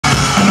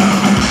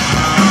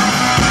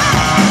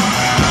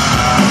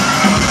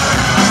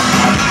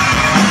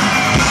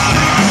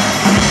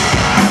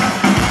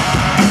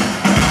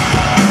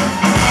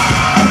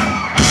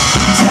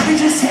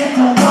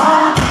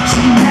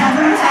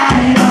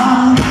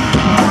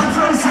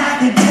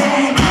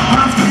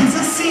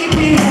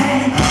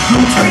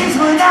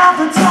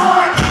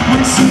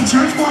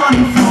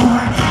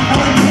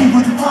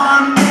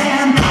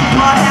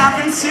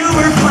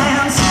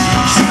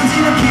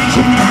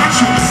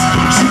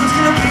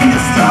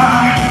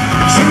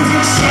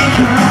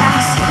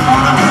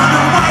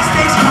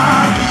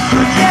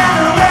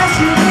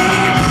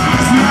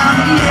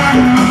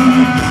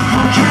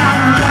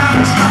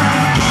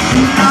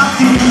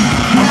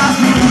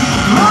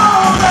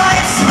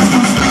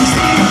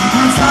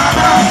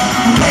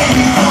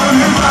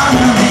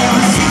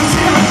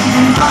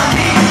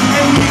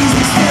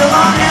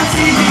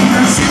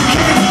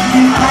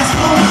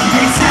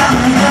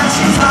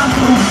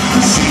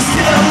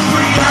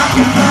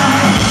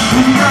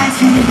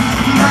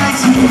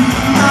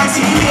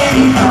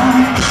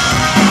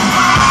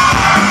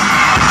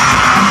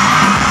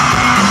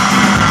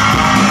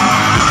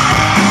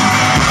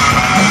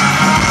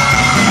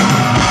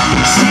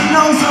She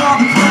knows all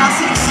the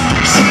classics,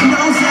 she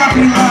knows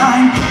every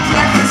line.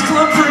 Breakfast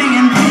Club, Pretty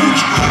in Pink,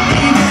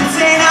 even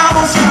St.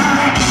 Elmo's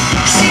High.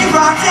 She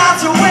rocked out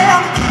to win,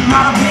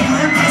 not a big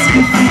Limp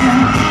Bizkit fan.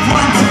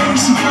 One day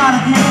she got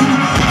a hint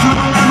from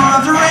a member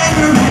of her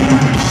anger band.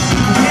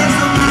 Where's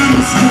the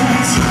little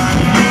skirts,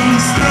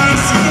 face,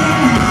 face,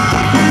 skin?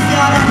 Who's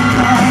got every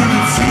line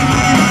and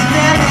singing in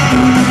that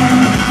alien?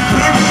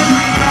 When did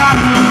we got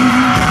her?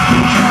 We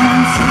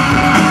can't see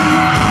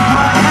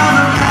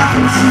whatever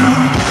happened to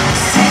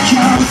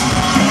sitcoms,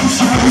 game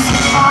shows,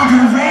 on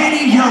the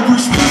radio.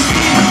 Bruce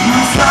Springsteen,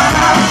 my sign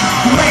up,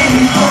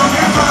 waiting for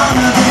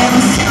Nirvana. There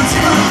was U2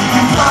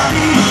 and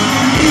Blondie,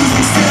 and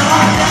music still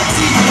on that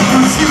TV.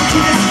 Those two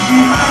kids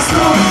in high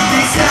school,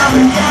 they tell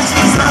her that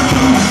she's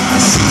uncool,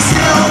 but she's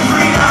still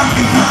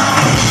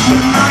preoccupied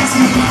with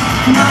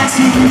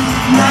 1985.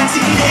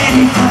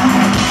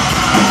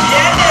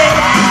 Yeah,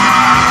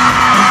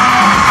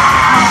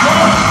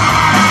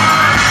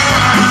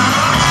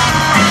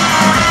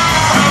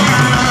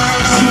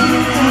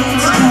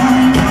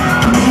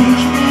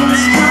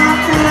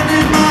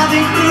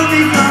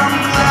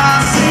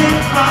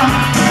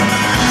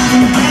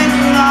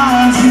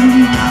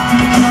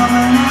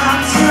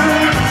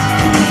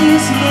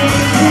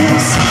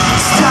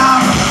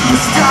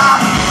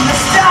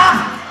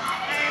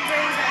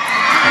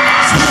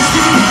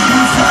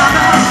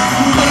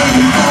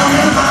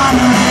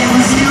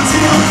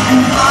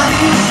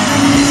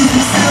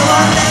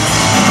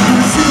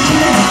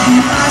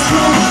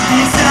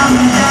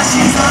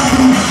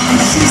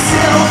 she's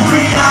still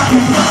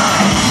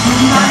preoccupied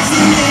with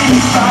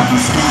 1985.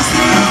 Bruce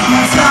Springsteen,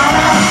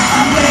 Madonna,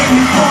 I'm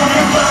waiting for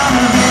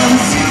Nirvana. There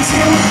was U2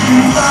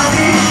 and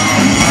Blondie,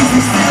 and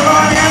music still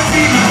on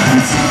MTV.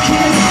 The two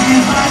kids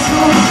in high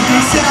school,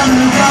 they tell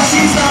her that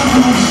she's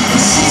uncool,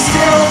 but she's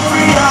still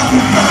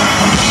preoccupied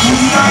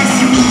with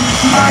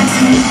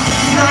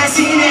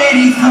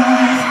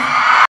 1985.